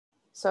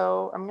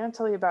So I'm going to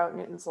tell you about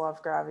Newton's law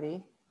of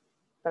gravity,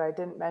 but I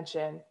didn't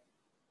mention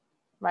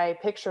my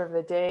picture of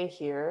the day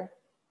here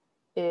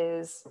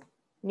is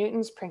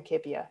Newton's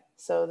Principia.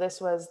 So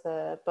this was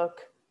the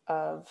book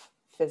of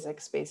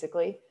physics,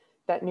 basically,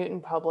 that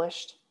Newton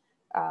published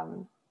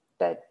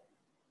that,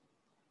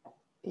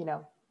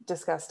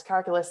 discussed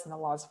calculus and the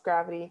laws of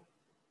gravity.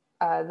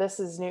 This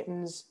is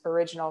Newton's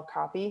original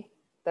copy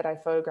that I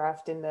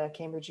photographed in the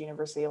Cambridge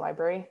University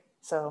Library.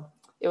 So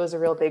it was a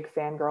real big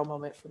fangirl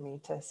moment for me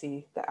to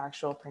see the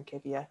actual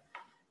Principia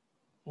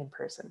in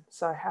person.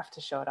 So I have to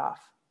show it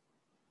off.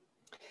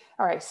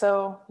 All right,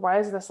 so why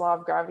is this law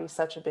of gravity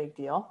such a big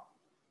deal?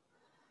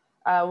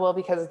 Well,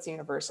 because it's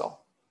universal.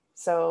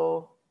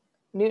 So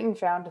Newton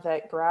found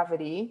that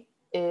gravity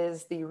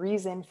is the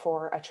reason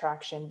for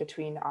attraction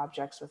between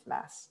objects with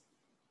mass.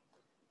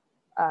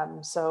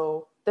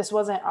 So this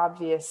wasn't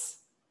obvious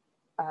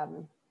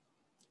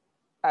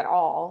at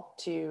all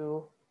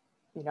to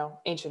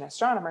ancient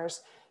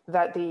astronomers,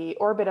 that the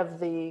orbit of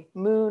the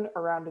moon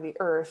around the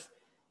Earth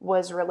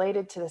was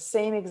related to the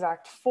same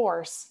exact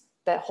force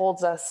that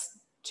holds us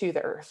to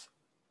the Earth,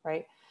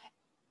 right?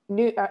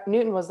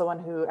 Newton was the one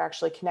who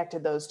actually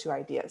connected those two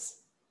ideas.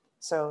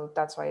 So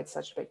that's why it's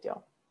such a big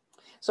deal.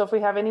 So if we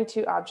have any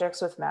two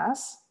objects with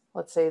mass,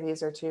 let's say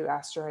these are two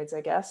asteroids, I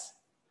guess,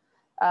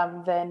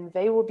 then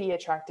they will be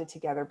attracted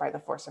together by the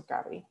force of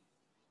gravity.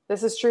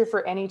 This is true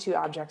for any two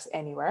objects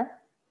anywhere,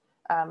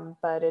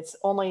 but it's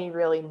only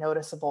really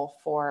noticeable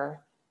for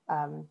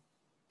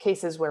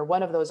cases where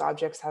one of those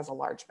objects has a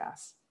large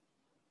mass.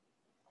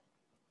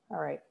 All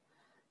right,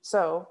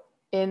 so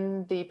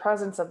in the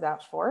presence of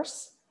that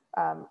force,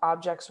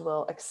 objects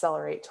will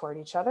accelerate toward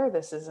each other.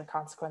 This is a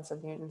consequence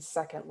of Newton's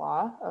second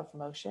law of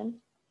motion.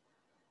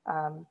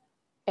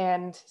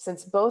 And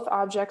since both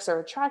objects are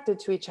attracted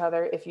to each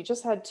other, if you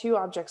just had two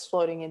objects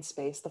floating in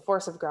space, the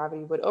force of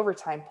gravity would over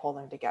time pull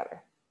them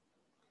together.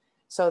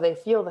 So they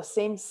feel the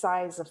same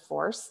size of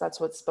force. That's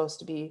what's supposed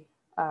to be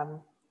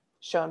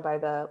shown by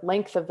the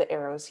length of the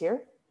arrows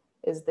here,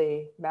 is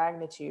the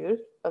magnitude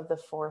of the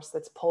force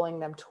that's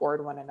pulling them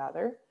toward one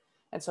another.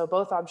 And so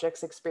both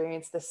objects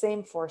experience the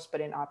same force,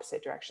 but in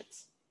opposite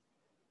directions.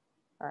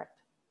 All right.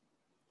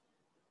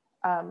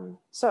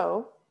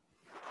 So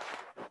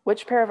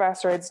which pair of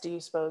asteroids do you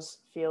suppose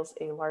feels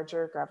a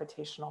larger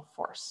gravitational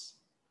force?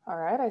 All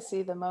right, I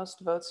see the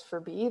most votes for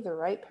B. The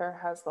right pair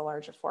has the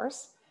larger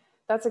force.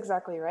 That's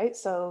exactly right.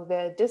 So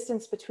the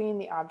distance between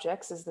the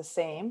objects is the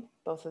same.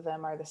 Both of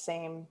them are the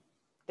same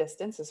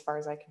distance as far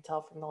as I can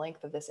tell from the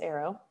length of this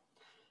arrow.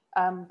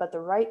 But the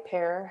right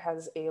pair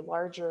has a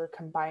larger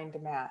combined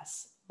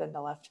mass than the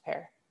left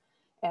pair.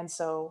 And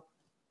so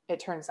it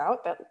turns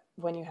out that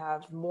when you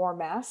have more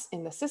mass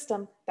in the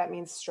system, that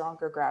means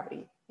stronger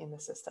gravity in the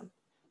system.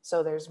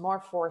 So there's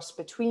more force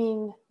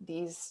between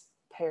these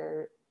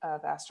pair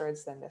of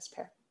asteroids than this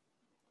pair.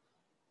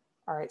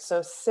 All right,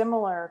 so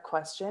similar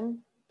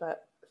question,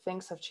 but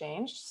things have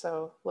changed.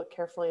 So look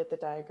carefully at the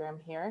diagram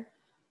here.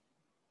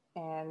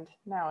 And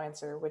now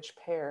answer which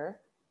pair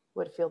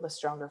would feel the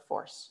stronger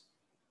force.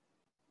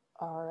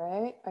 All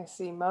right, I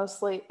see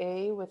mostly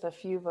A with a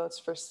few votes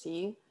for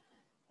C.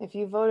 If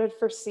you voted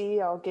for C,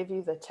 I'll give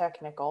you the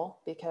technical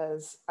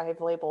because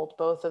I've labeled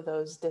both of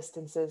those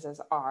distances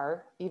as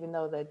R, even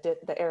though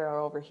the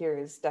arrow over here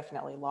is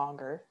definitely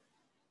longer.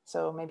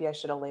 So maybe I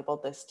should have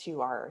labeled this 2R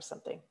or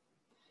something.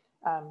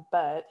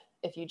 But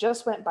if you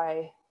just went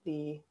by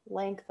the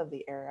length of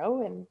the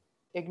arrow and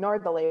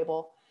ignored the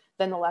label,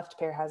 then the left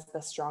pair has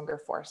the stronger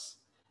force.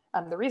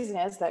 The reason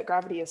is that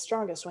gravity is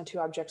strongest when two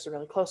objects are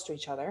really close to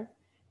each other,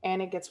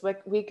 and it gets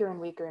weaker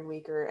and weaker and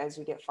weaker as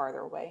you get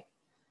farther away.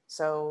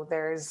 So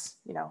there's,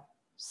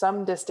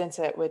 some distance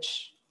at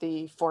which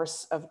the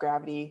force of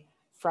gravity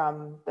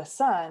from the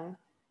sun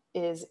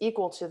is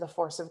equal to the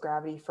force of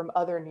gravity from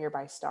other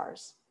nearby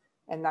stars.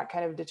 And that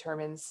kind of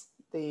determines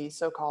the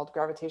so-called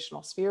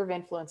gravitational sphere of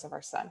influence of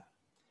our sun.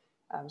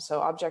 So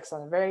objects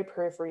on the very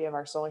periphery of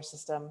our solar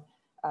system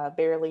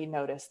barely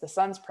notice the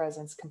sun's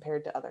presence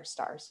compared to other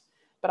stars.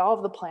 But all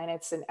of the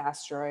planets and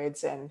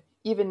asteroids and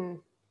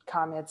even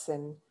comets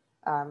and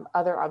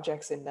other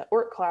objects in the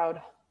Oort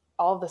cloud,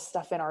 all the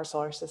stuff in our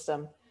solar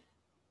system,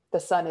 the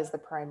sun is the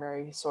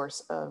primary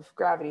source of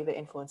gravity that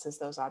influences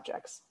those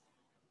objects.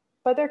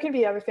 But there can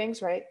be other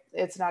things, right?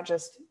 It's not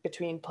just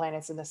between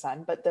planets and the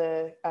sun, but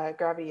the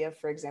gravity of,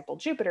 for example,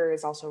 Jupiter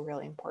is also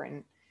really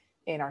important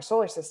in our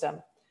solar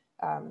system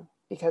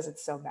because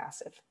it's so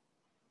massive.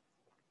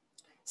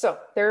 So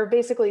there are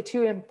basically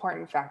two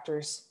important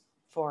factors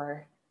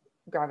for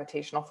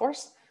gravitational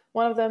force.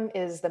 One of them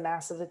is the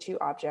mass of the two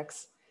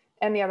objects,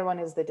 and the other one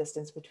is the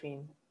distance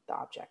between the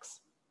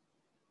objects.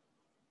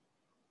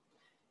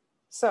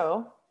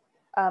 So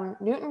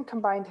Newton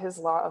combined his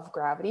law of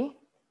gravity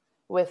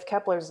with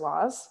Kepler's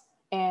laws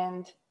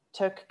and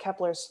took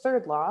Kepler's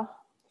third law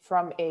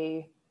from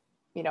a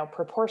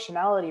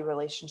proportionality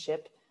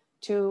relationship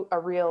to a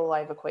real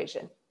live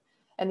equation.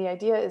 And the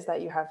idea is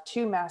that you have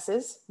two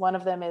masses. One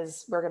of them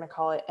is, we're going to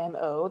call it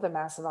MO, the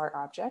mass of our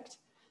object.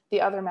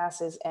 The other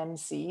mass is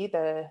MC,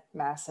 the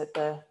mass at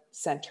the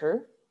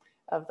center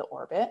of the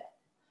orbit.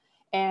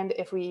 And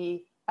if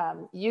we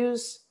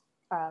use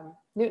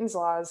Newton's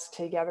laws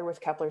together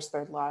with Kepler's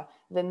third law,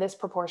 then this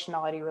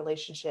proportionality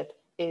relationship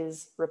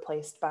is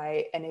replaced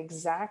by an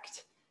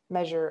exact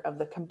measure of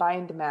the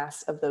combined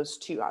mass of those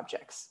two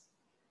objects.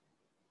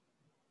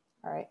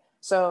 All right,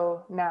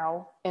 so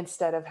now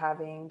instead of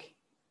having,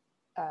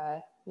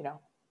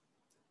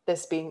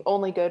 this being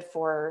only good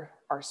for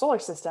our solar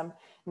system,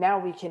 now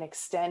we can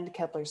extend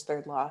Kepler's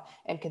third law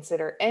and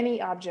consider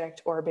any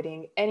object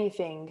orbiting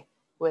anything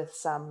with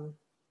some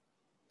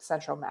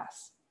central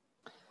mass.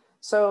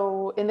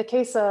 So in the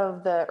case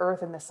of the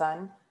Earth and the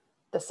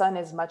sun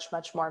is much,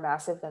 much more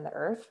massive than the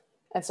Earth.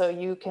 And so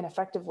you can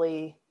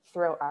effectively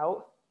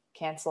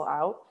cancel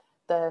out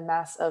the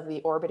mass of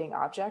the orbiting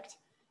object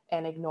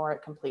and ignore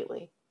it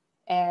completely.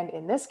 And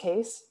in this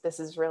case, this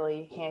is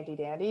really handy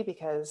dandy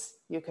because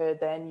you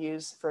could then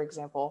use, for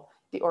example,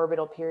 the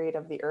orbital period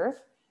of the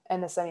Earth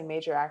and the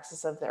semi-major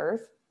axis of the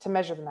Earth to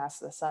measure the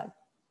mass of the sun.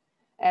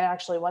 And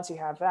actually, once you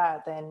have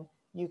that, then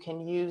you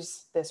can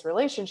use this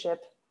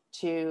relationship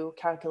to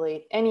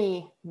calculate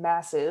any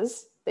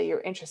masses that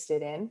you're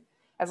interested in,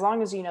 as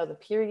long as you know the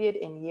period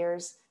in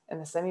years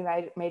and the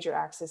semi-major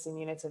axis in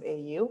units of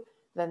AU,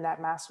 then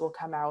that mass will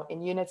come out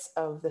in units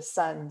of the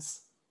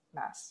sun's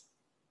mass.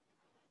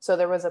 So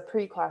there was a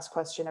pre-class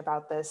question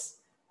about this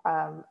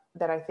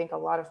that I think a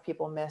lot of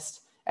people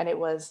missed. And it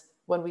was,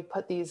 when we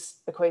put these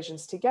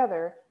equations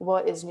together,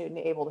 what is Newton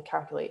able to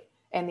calculate?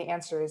 And the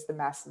answer is the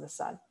mass of the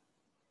sun.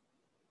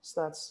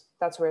 So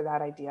that's where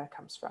that idea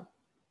comes from.